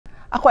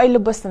Ako ay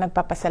lubos na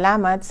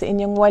nagpapasalamat sa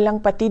inyong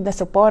walang patid na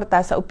suporta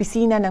sa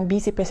opisina ng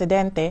Vice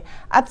Presidente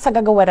at sa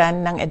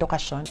gagawaran ng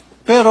edukasyon.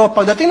 Pero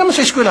pagdating naman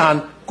sa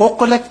eskwelahan,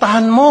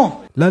 kokolektahan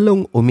mo.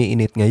 Lalong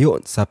umiinit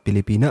ngayon sa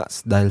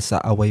Pilipinas dahil sa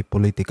away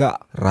politika,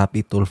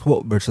 Raffy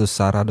Tulfo versus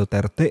Sara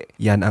Duterte.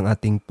 Yan ang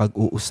ating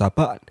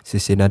pag-uusapan.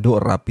 Si Senador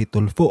Raffy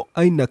Tulfo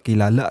ay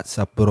nakilala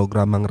sa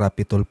programang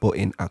Raffy Tulfo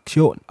in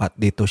Action at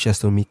dito siya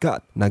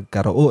sumikat.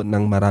 Nagkaroon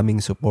ng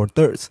maraming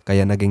supporters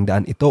kaya naging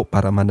daan ito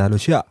para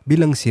manalo siya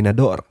bilang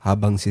senador,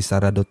 habang si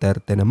Sara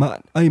Duterte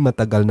naman ay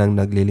matagal nang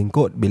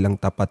naglilingkod bilang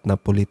tapat na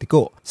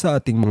politiko sa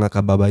ating mga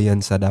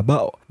kababayan sa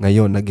Davao.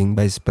 Ngayon naging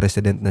Vice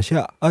President na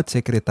siya at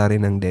Secretary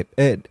ng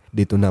DepEd.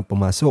 Dito na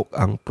pumasok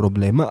ang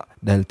problema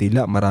dahil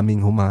tila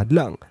maraming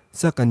humahadlang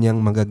sa kanyang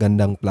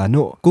magagandang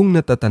plano. Kung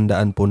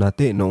natatandaan po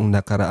natin noong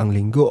nakaraang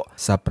linggo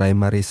sa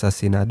primary sa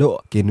Senado,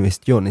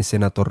 kinwestiyon ni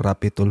Senator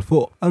Raffy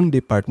Tulfo ang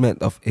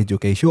Department of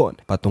Education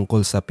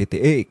patungkol sa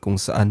PTA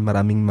kung saan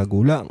maraming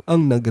magulang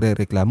ang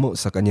nagrereklamo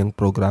sa kanyang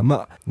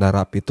programa na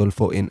Raffy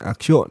Tulfo in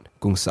Action,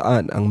 kung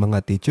saan ang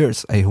mga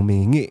teachers ay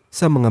humihingi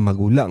sa mga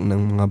magulang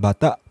ng mga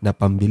bata na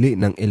pambili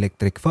ng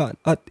electric fan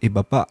at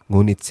iba pa.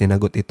 Ngunit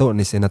sinagot ito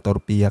ni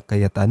Senator Pia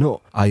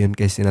Cayetano. Ayon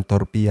kay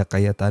Senator Pia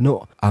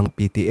Cayetano, ang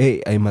PTA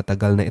ay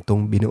matagal na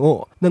itong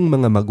binuo ng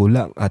mga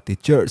magulang at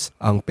teachers.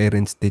 Ang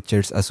Parents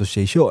Teachers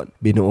Association,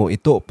 binuo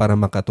ito para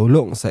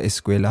makatulong sa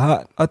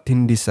eskwelahan at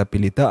hindi sa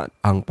pilitan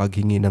ang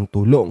paghingi ng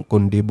tulong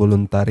kundi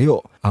voluntaryo.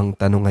 Ang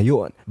tanong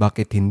ngayon,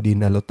 bakit hindi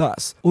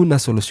nalutas o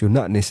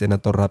nasolusyonan ni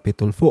Senator Raffy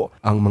Tulfo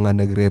ang mga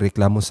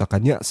nagrereklamo sa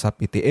kanya sa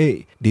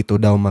PTA? Dito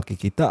daw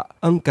makikita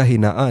ang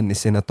kahinaan ni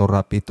Senator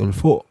Raffy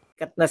Tulfo.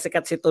 Sikat na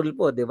sikat si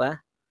Tulfo, di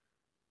ba?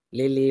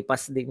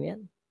 Lilipas din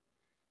yan.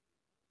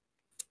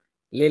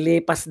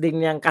 Lilipas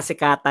din yung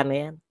kasikatan na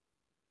yan.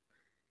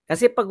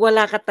 Kasi pag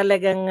wala ka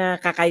talagang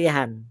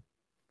kakayahan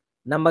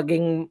na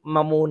maging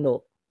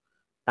mamuno,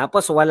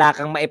 tapos wala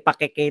kang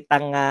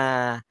maipakikitang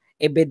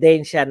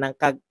ebidensya ng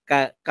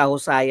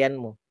kahusayan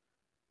mo.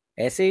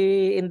 Si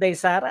Inday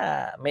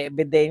Sara, may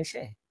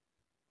ebidensya eh.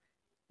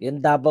 Yung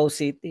Davao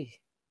City.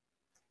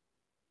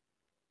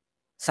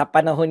 Sa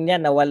panahon niya,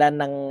 nawalan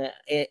ng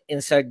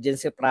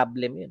insurgency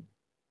problem yun.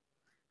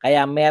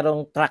 Kaya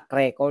merong track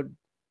record.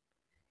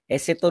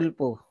 Si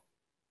Tulfo,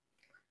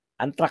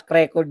 ang track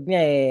record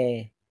niya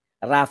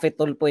Raffy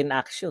Tulfo in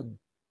Action.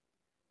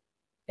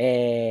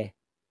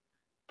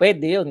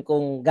 Pwede yun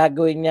kung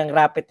gagawin niyang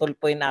Raffy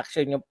Tulfo in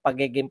Action yung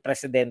pagiging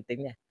presidente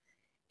niya.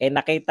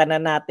 Nakita na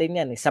natin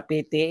yan sa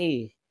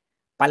PTA.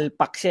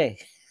 Palpak siya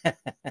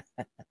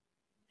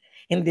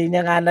Hindi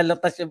niya nga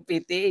nalutas yung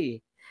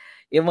PTA.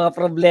 Yung mga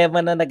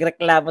problema na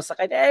nagreklamo sa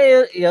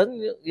kanya,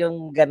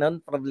 yung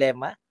ganon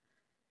problema.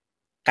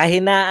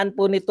 Kahinaan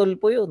po ni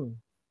Tulfo yun.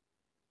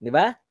 Di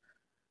ba?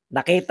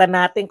 Nakita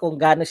natin kung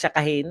gaano siya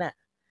kahina.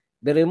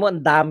 Pero mo, ang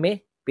dami.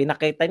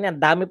 Pinakita niya, ang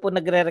dami po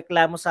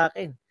nagrereklamo sa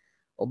akin.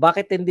 O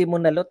bakit hindi mo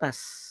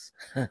nalutas?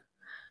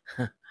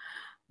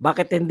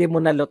 Bakit hindi mo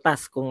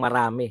nalutas kung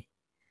marami?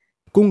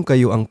 Kung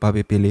kayo ang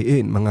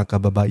papipiliin mga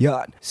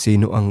kababayan,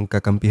 sino ang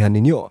kakampihan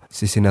ninyo?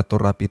 Si Senator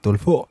Raffy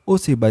Tulfo o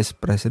si Vice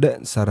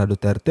President Sara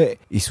Duterte?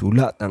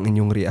 Isulat ang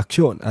inyong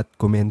reaksyon at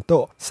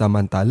komento.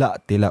 Samantala,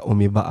 tila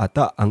umiba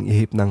ata ang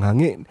ihip ng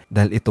hangin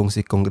dahil itong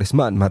si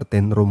Congressman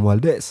Martin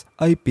Romualdez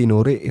ay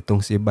pinuri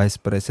itong si Vice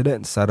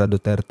President Sara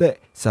Duterte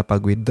sa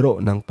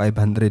pag-withdraw ng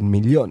 500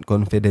 million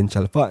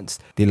confidential funds.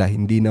 Tila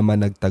hindi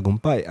naman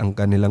nagtagumpay ang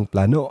kanilang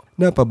plano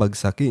na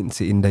pabagsakin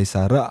si Inday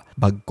Sara,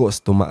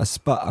 bagkos tumaas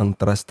pa ang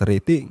trust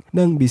rating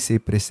ng Vice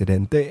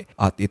Presidente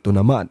at ito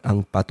naman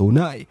ang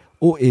patunay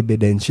o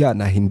ebidensya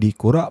na hindi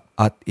korap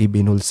at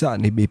ibinulsa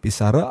ni VP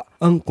Sara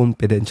ang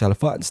confidential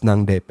funds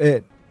ng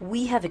DepEd.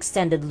 We have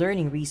extended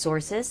learning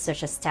resources such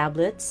as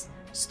tablets,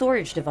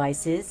 storage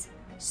devices,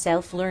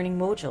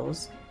 self-learning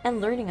modules, and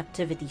learning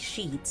activity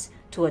sheets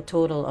to a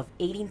total of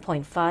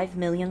 18.5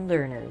 million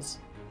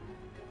learners.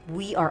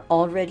 We are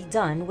already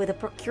done with the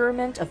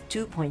procurement of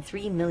 2.3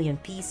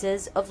 million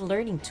pieces of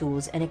learning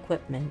tools and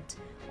equipment,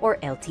 or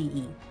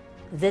LTE.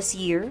 This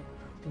year,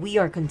 we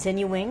are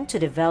continuing to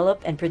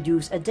develop and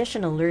produce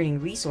additional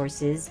learning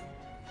resources,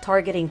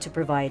 targeting to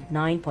provide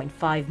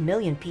 9.5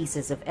 million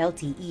pieces of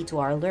LTE to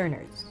our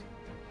learners.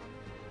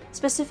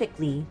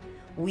 Specifically,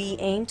 we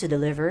aim to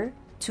deliver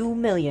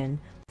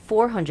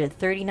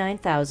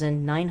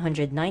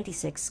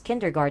 2,439,996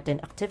 kindergarten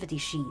activity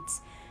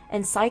sheets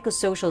and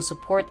psychosocial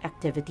support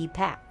activity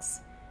packs,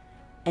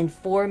 and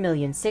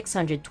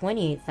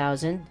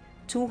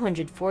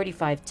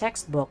 4,628,245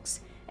 textbooks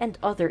and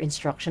other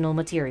instructional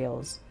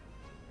materials.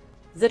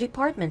 The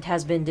department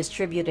has been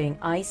distributing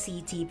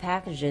ICT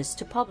packages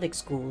to public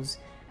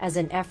schools as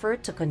an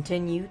effort to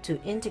continue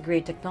to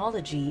integrate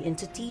technology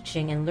into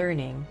teaching and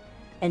learning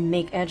and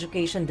make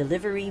education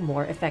delivery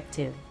more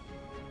effective.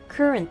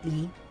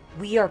 Currently,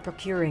 we are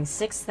procuring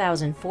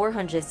 6,416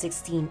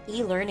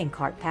 e-learning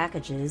cart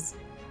packages,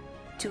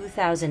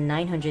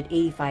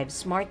 2,985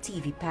 smart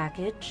TV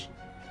package,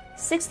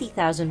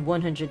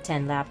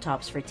 60,110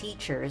 laptops for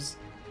teachers,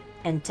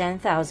 and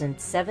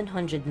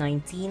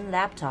 10,719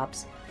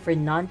 laptops for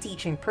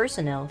non-teaching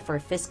personnel for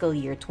fiscal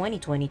year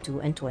 2022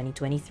 and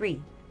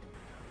 2023.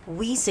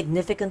 We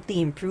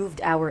significantly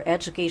improved our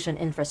education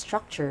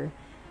infrastructure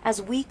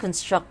as we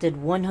constructed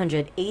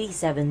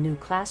 187 new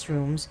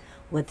classrooms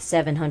with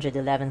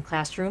 711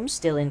 classrooms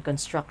still in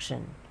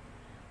construction,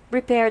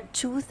 repaired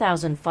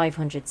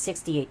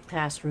 2,568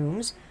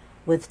 classrooms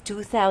with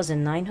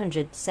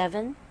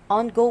 2,907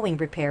 ongoing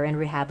repair and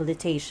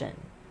rehabilitation,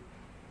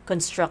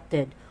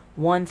 constructed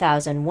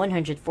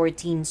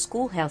 1,114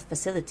 school health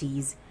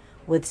facilities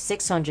with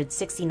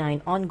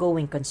 669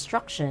 ongoing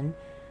construction,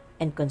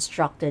 and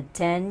constructed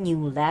 10 new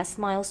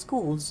last-mile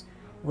schools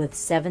with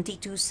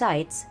 72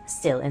 sites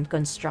still in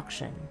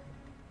construction.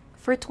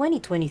 For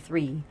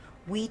 2023,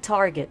 we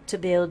target to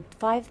build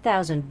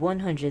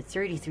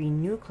 5,133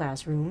 new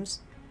classrooms,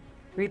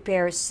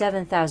 repair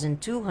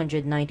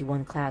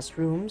 7,291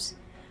 classrooms,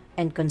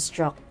 and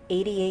construct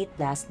 88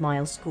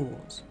 last-mile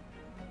schools.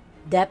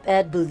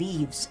 DepEd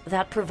believes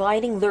that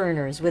providing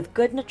learners with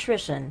good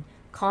nutrition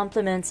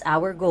complements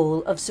our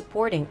goal of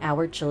supporting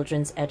our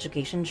children's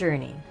education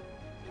journey.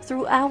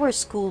 Through our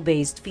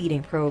school-based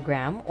feeding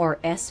program, or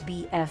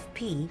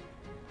SBFP,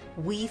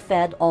 we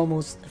fed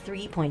almost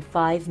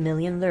 3.5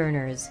 million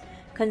learners,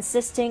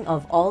 consisting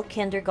of all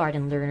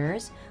kindergarten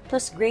learners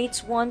plus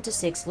grades 1 to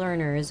 6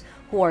 learners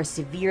who are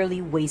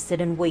severely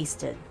wasted,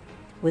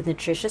 with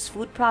nutritious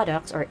food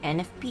products, or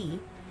NFP,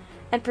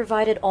 and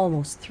provided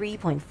almost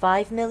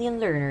 3.5 million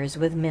learners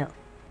with milk.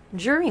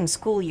 During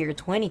school year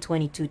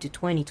 2022 to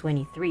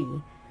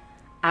 2023,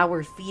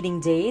 our feeding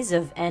days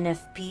of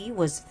NFP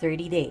was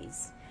 30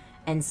 days,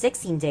 and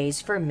 16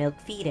 days for milk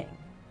feeding.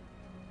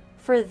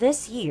 For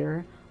this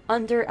year,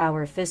 under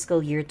our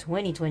fiscal year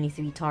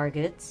 2023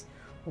 targets,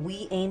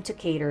 we aim to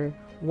cater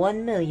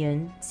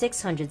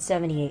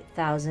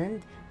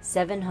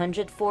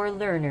 1,678,704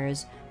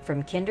 learners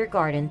from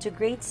kindergarten to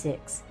grade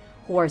 6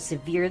 who are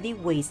severely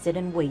wasted,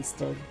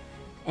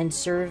 and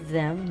serve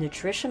them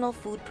nutritional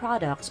food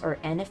products, or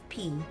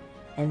NFP,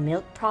 and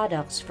milk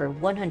products for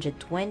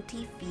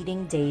 120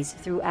 feeding days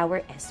through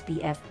our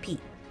SBFP.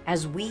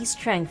 As we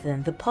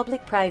strengthen the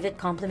public-private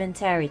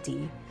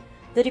complementarity,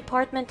 the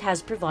department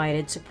has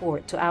provided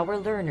support to our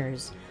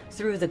learners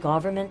through the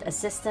Government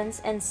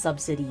Assistance and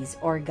Subsidies,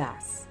 or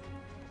GAS.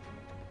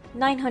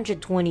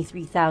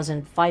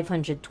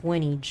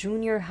 923,520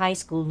 junior high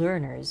school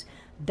learners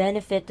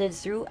benefited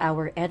through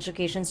our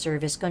Education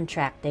Service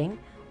Contracting,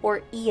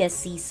 or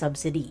ESC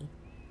subsidy,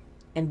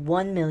 and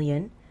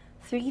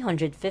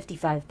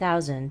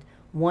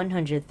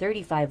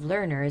 1,355,135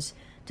 learners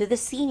to the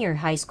Senior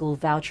High School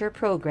Voucher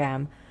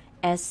Program,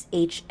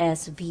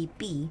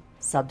 SHSVP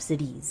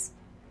subsidies.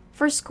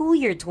 For school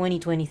year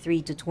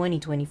 2023 to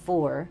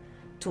 2024,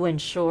 to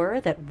ensure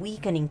that we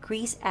can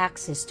increase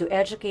access to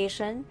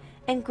education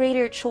and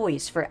greater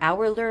choice for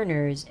our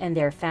learners and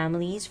their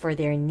families for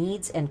their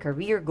needs and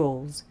career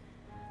goals,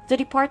 the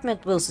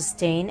department will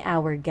sustain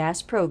our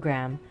GAS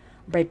program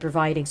by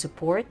providing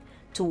support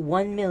to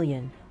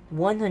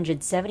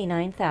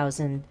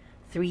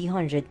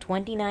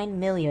 1,179,329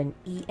 million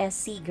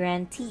ESC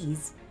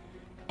grantees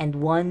and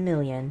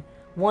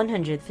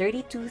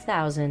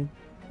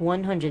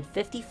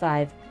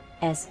 1,132,155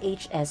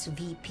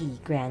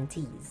 SHSVP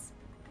grantees.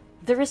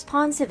 The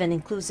responsive and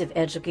inclusive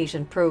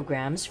education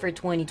programs for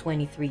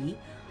 2023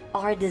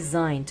 are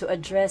designed to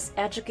address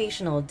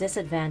educational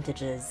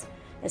disadvantages,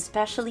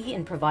 especially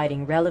in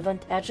providing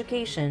relevant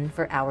education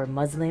for our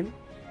Muslim,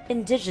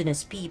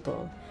 Indigenous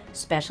people,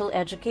 special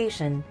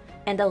education,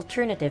 and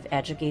alternative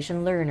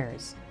education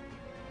learners.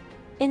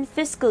 In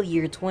fiscal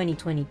year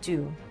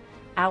 2022,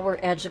 our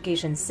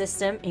education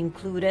system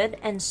included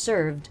and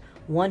served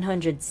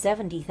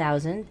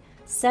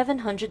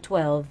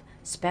 170,712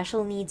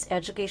 special needs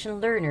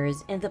education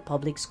learners in the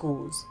public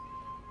schools,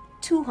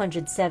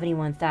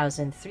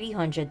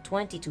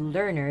 271,322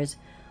 learners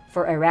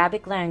for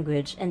Arabic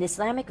language and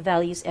Islamic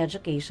values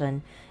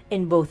education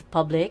in both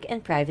public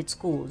and private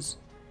schools,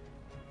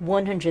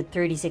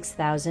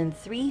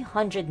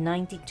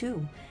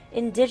 136,392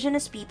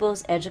 Indigenous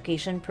Peoples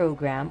Education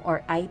Program,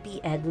 or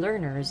IP-ED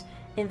learners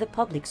in the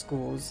public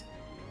schools,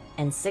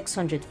 and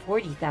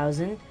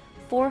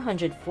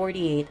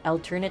 640,448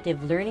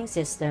 Alternative Learning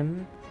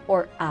System,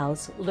 or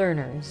ALS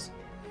learners.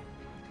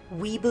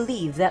 We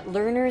believe that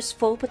learners'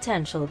 full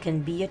potential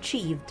can be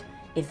achieved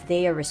if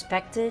they are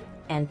respected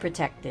and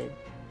protected.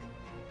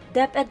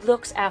 DepEd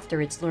looks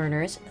after its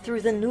learners through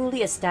the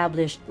newly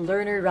established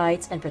Learner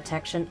Rights and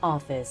Protection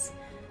Office,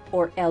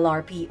 or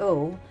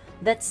LRPO,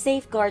 that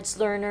safeguards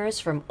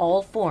learners from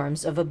all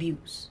forms of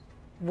abuse.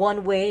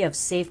 One way of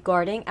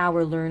safeguarding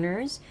our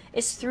learners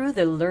is through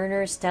the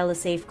Learners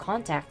Telesafe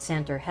Contact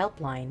Center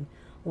helpline,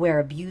 where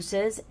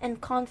abuses and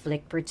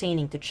conflict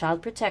pertaining to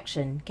child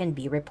protection can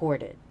be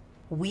reported.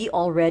 We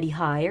already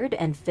hired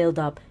and filled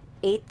up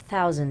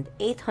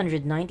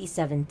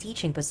 8,897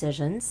 teaching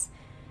positions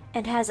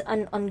and has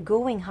an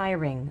ongoing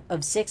hiring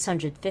of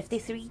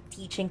 653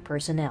 teaching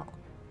personnel.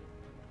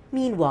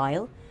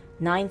 Meanwhile,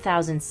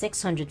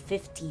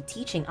 9,650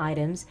 teaching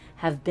items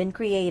have been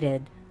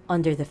created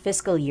under the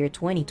fiscal year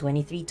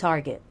 2023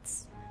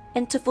 targets.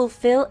 And to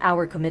fulfill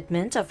our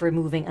commitment of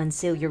removing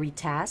ancillary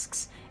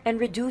tasks and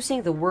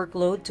reducing the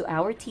workload to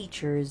our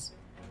teachers,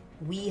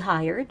 we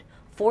hired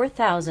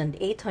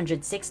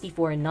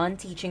 4,864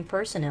 non-teaching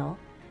personnel,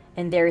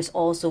 and there is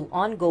also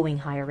ongoing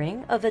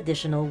hiring of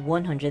additional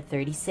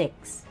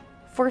 136.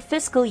 For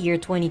fiscal year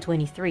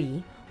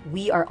 2023,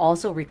 we are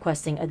also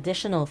requesting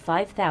additional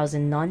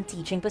 5,000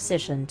 non-teaching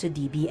positions to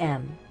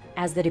DBM,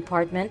 as the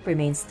department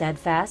remains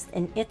steadfast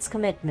in its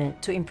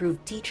commitment to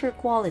improve teacher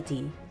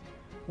quality.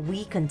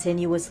 We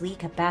continuously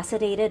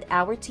capacitated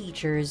our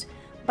teachers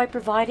by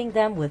providing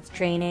them with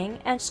training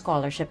and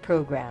scholarship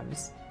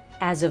programs.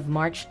 As of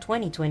March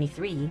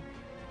 2023,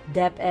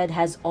 DepEd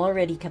has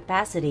already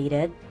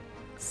capacitated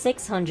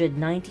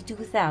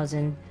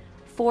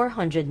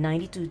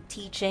 692,492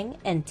 teaching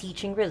and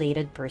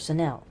teaching-related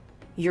personnel.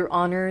 Your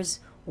Honors,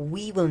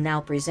 we will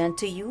now present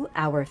to you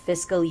our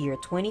fiscal year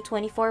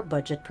 2024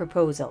 budget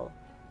proposal.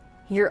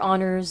 Your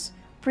Honors,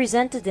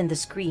 presented in the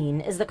screen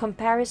is the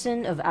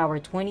comparison of our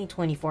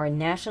 2024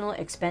 National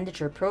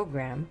Expenditure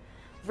Program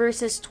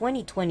versus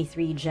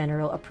 2023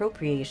 General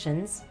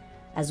Appropriations,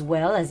 as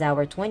well as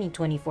our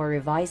 2024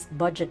 revised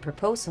budget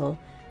proposal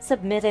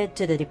submitted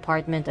to the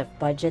Department of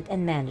Budget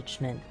and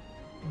Management.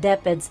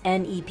 DepEd's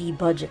NEP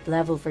budget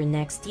level for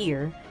next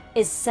year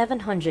is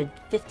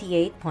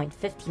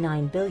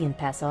 758.59 billion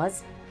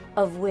pesos,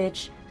 of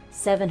which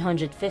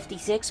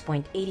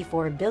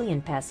 756.84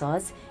 billion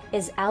pesos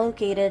is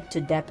allocated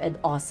to DepEd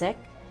OSEC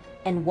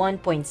and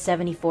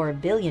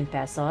 1.74 billion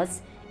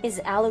pesos is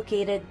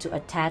allocated to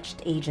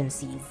attached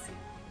agencies.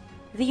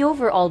 The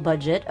overall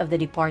budget of the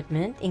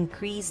department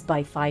increased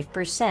by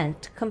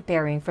 5%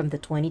 comparing from the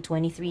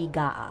 2023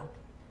 GAA.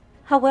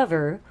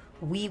 However,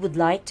 we would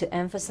like to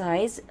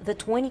emphasize the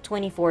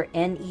 2024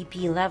 NEP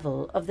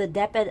level of the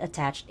DepEd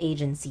attached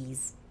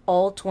agencies.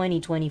 All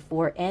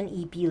 2024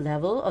 NEP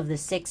level of the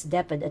 6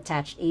 DepEd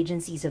attached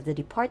agencies of the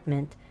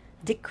department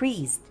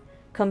decreased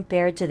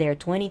compared to their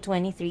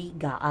 2023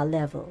 GAA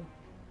level.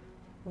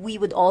 We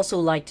would also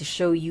like to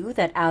show you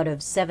that out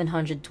of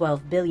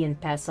 712 billion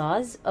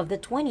pesos of the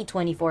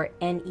 2024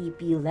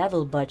 NEP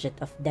level budget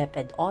of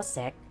DepEd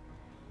OSEC,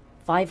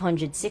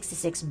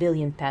 566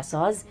 billion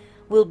pesos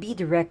will be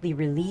directly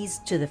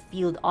released to the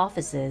field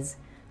offices,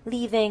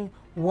 leaving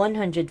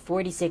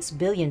 146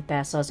 billion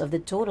pesos of the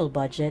total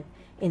budget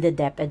in the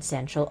DepEd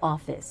Central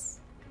Office.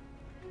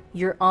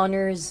 Your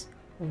Honors,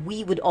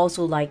 we would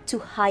also like to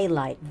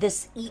highlight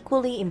this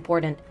equally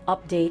important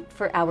update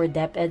for our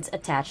DepEd's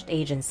attached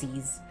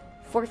agencies.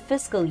 For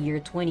fiscal year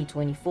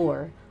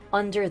 2024,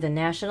 under the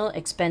National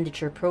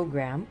Expenditure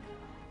Program,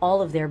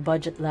 all of their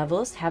budget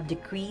levels have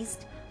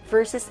decreased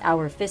versus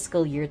our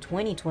fiscal year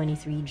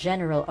 2023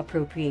 General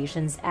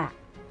Appropriations Act.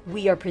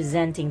 We are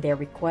presenting their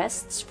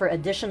requests for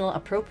additional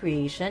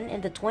appropriation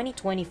in the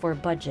 2024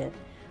 budget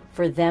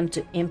for them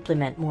to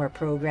implement more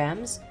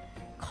programs,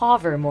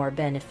 cover more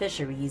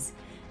beneficiaries,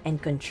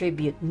 and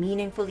contribute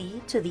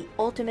meaningfully to the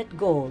ultimate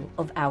goal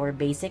of our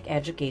basic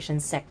education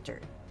sector.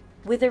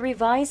 With a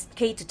revised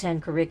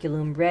K-10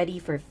 curriculum ready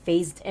for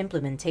phased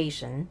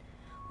implementation,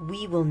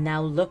 we will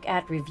now look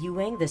at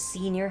reviewing the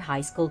senior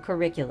high school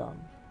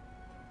curriculum.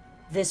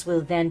 This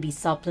will then be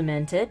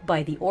supplemented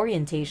by the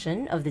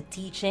orientation of the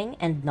teaching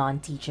and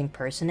non-teaching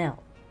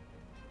personnel.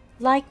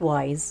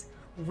 Likewise,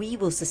 we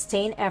will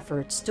sustain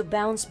efforts to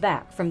bounce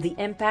back from the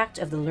impact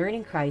of the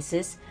learning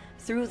crisis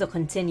through the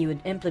continued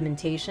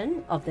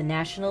implementation of the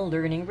National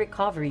Learning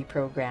Recovery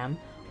Program,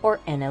 or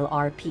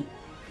NLRP.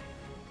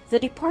 The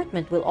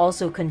department will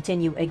also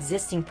continue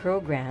existing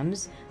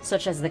programs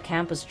such as the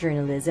Campus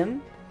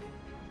Journalism,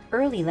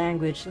 Early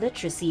Language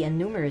Literacy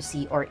and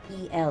Numeracy, or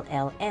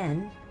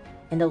ELLN,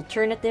 and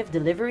Alternative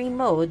Delivery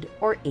Mode,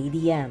 or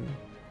ADM.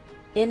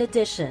 In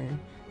addition,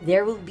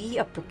 there will be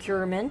a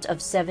procurement of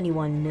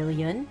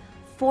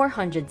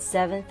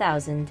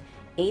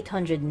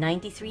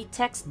 71,407,893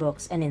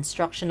 textbooks and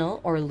instructional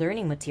or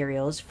learning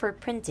materials for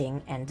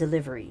printing and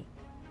delivery.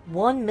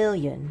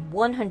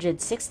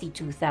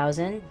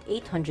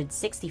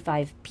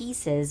 1,162,865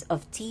 pieces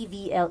of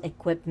TVL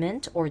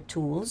equipment or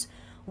tools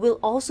will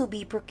also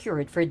be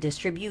procured for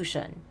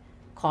distribution,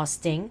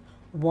 costing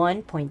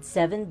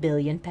 1.7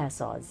 billion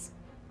pesos.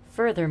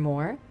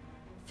 Furthermore,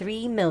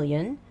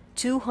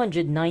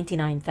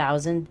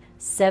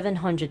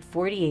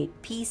 3,299,748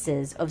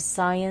 pieces of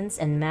science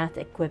and math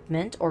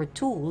equipment or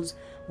tools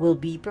will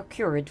be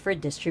procured for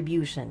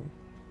distribution.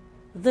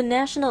 The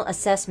National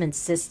Assessment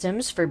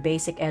Systems for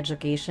Basic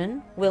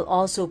Education will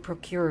also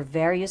procure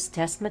various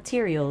test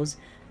materials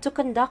to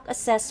conduct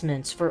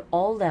assessments for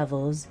all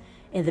levels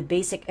in the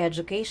basic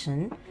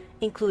education,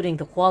 including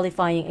the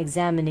qualifying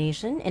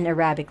examination in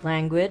Arabic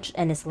language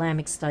and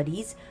Islamic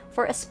studies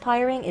for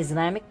aspiring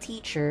Islamic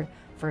teacher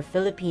for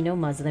Filipino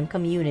Muslim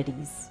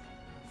communities.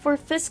 For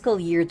fiscal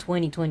year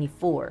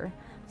 2024,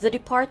 the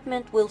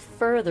department will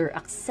further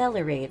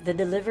accelerate the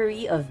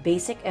delivery of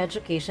basic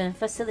education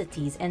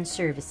facilities and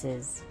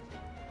services.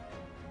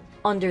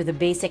 Under the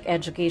Basic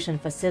Education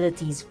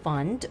Facilities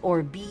Fund,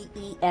 or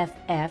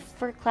BEFF,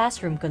 for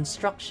classroom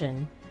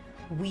construction,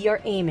 we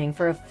are aiming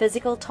for a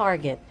physical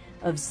target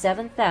of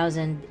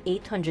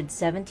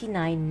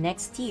 7,879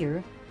 next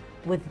year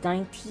with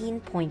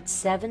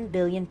 19.7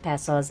 billion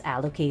pesos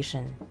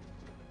allocation.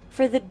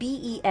 For the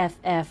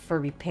BEFF for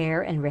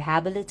repair and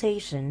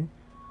rehabilitation,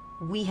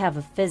 we have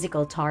a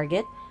physical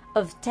target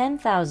of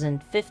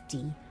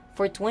 10,050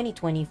 for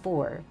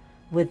 2024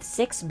 with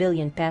 6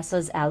 billion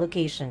pesos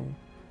allocation.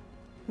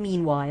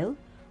 Meanwhile,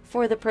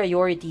 for the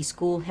priority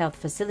school health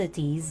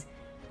facilities,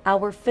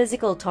 our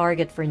physical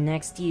target for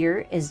next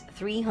year is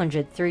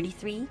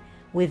 333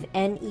 with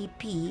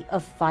NEP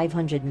of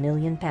 500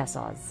 million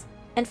pesos.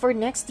 And for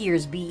next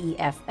year's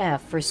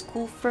BEFF for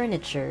school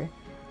furniture,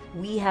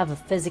 we have a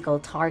physical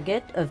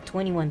target of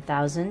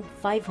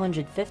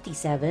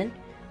 21,557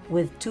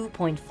 with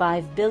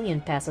 2.5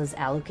 billion pesos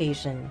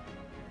allocation.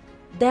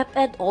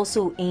 DepEd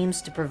also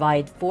aims to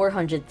provide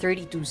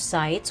 432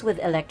 sites with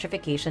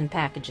electrification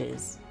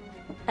packages.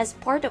 As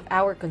part of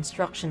our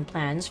construction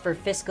plans for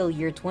fiscal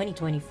year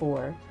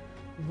 2024,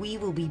 we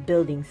will be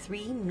building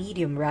 3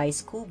 medium-rise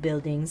school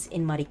buildings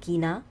in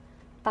Marikina,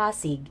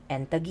 Pasig,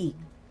 and Taguig.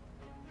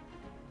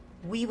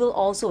 We will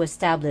also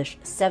establish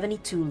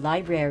 72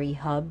 library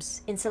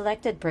hubs in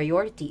selected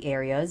priority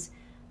areas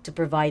to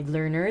provide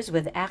learners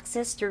with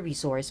access to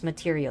resource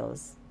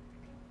materials.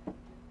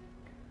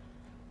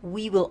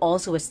 We will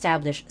also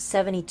establish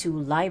 72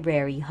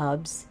 library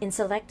hubs in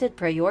selected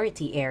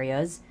priority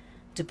areas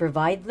to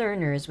provide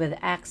learners with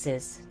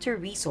access to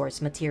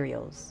resource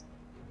materials.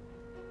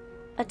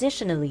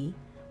 Additionally,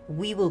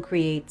 we will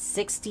create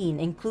 16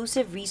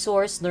 Inclusive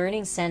Resource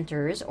Learning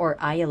Centers or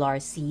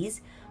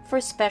ILRCs for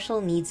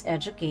special needs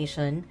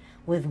education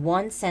with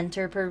 1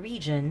 center per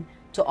region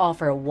to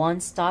offer a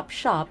one-stop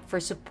shop for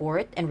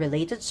support and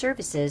related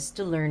services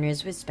to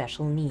learners with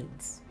special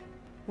needs.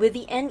 With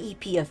the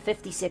NEP of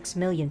 56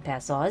 million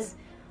pesos,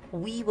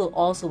 we will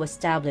also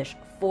establish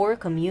 4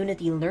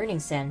 Community Learning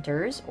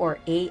Centers or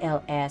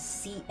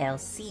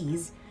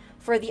ALS-CLCs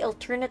for the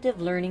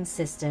alternative learning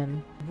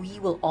system. We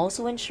will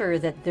also ensure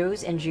that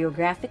those in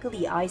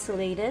geographically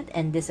isolated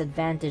and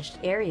disadvantaged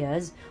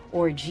areas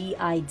or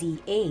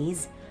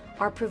GIDAs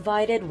are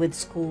provided with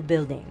school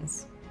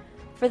buildings.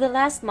 For the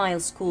Last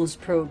Mile Schools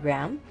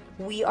program,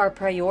 we are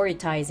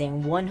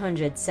prioritizing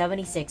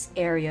 176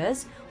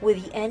 areas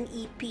with the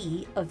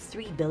NEP of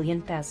 3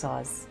 billion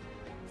pesos.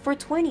 For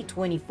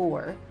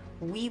 2024,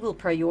 we will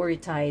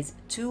prioritize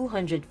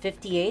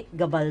 258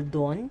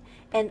 Gabaldon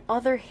and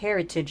other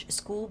heritage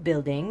school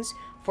buildings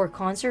for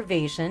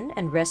conservation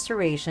and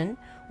restoration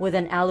with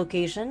an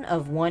allocation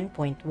of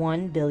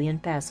 1.1 billion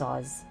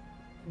pesos.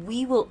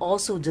 We will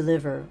also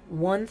deliver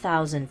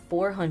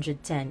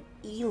 1,410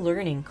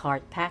 e-learning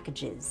cart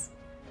packages,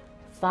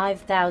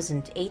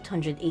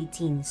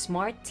 5,818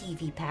 smart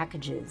TV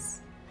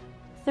packages,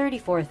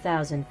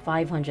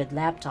 34,500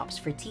 laptops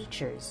for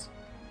teachers,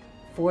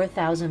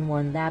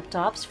 4,001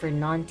 laptops for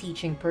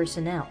non-teaching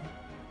personnel,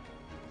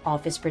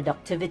 office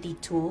productivity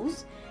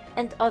tools,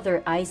 and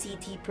other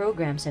ICT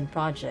programs and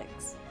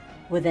projects,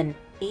 with an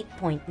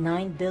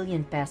 8.9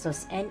 billion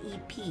pesos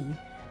NEP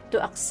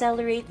to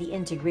accelerate the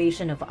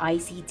integration of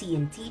ICT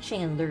in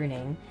teaching and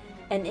learning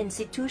and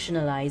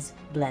institutionalize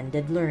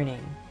blended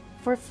learning.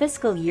 For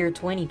fiscal year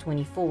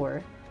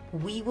 2024,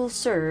 we will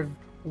serve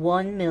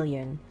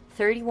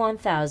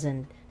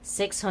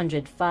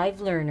 1,031,605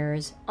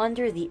 learners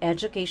under the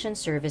Education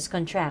Service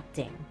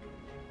Contracting,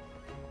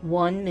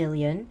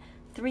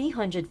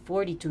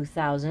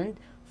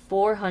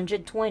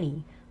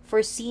 1,342,420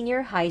 for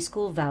Senior High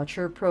School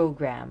Voucher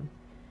Program,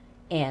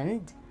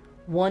 and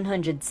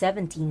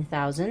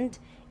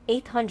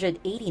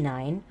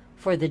 117,889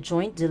 for the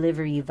Joint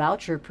Delivery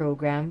Voucher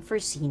Program for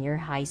Senior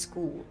High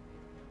School.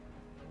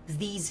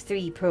 These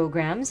 3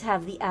 programs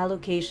have the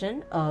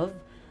allocation of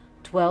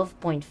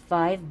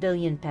 12.5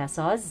 billion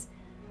pesos,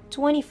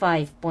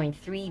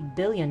 25.3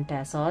 billion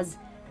pesos,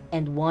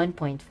 and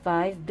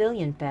 1.5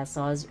 billion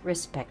pesos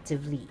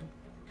respectively.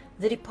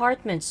 The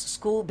department's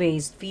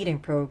school-based feeding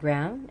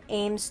program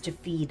aims to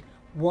feed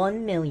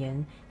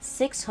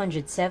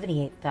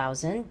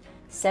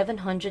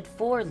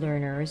 1,678,704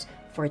 learners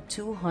for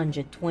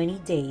 220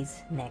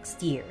 days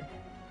next year.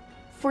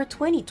 For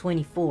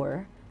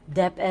 2024,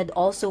 DepEd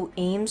also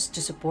aims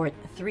to support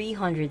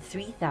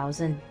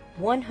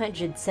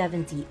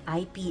 303,170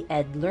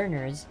 IP-Ed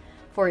learners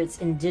for its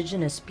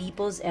Indigenous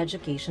Peoples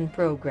Education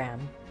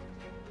Program,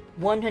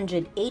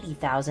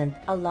 180,000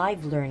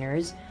 Alive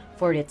learners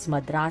for its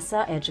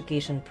Madrasa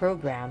Education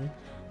Program,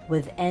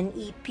 with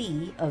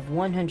NEP of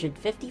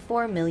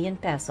 154 million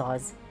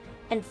pesos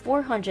and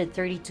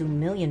 432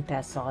 million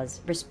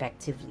pesos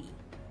respectively.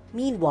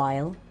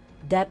 Meanwhile,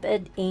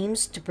 DepEd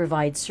aims to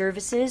provide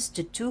services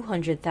to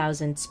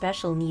 200,000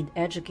 special need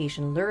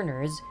education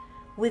learners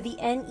with the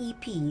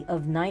NEP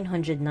of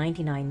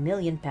 999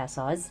 million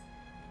pesos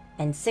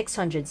and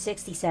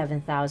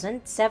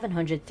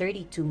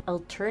 667,732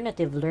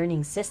 alternative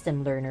learning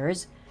system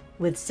learners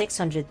with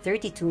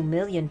 632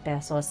 million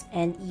pesos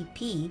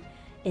NEP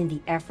in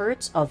the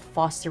efforts of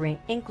fostering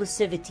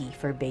inclusivity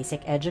for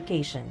basic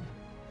education.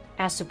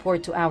 As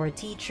support to our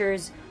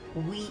teachers,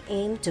 we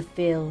aim to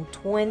fill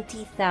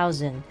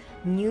 20,000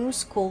 new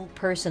school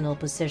personnel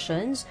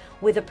positions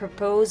with a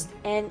proposed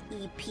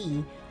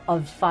NEP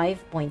of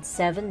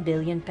 5.7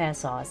 billion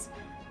pesos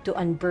to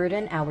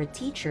unburden our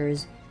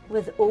teachers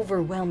with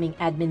overwhelming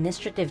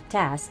administrative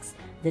tasks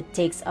that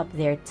takes up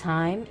their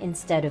time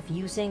instead of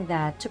using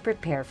that to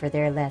prepare for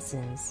their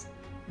lessons.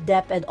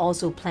 DepEd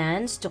also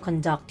plans to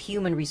conduct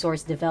human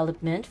resource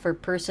development for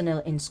personnel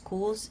in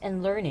schools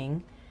and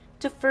learning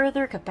to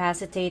further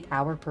capacitate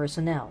our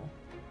personnel.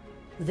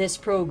 This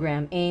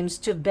program aims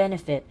to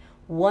benefit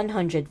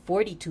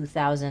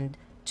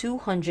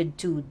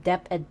 142,202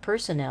 DepEd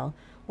personnel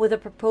with a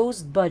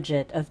proposed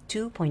budget of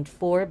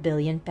 2.4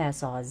 billion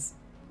pesos.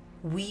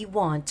 We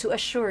want to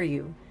assure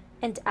you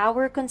and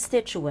our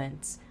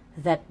constituents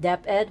that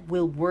DepEd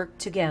will work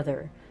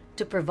together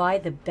to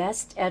provide the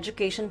best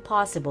education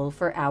possible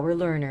for our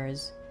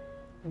learners.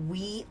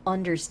 We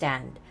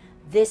understand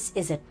this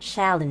is a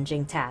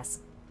challenging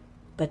task,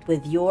 but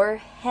with your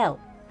help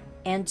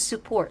and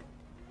support,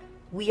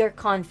 we are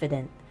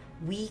confident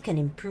we can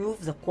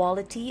improve the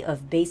quality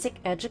of basic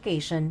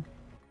education.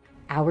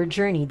 Our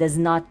journey does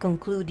not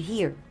conclude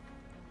here.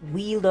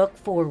 We look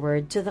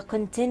forward to the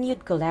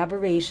continued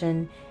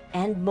collaboration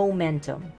and momentum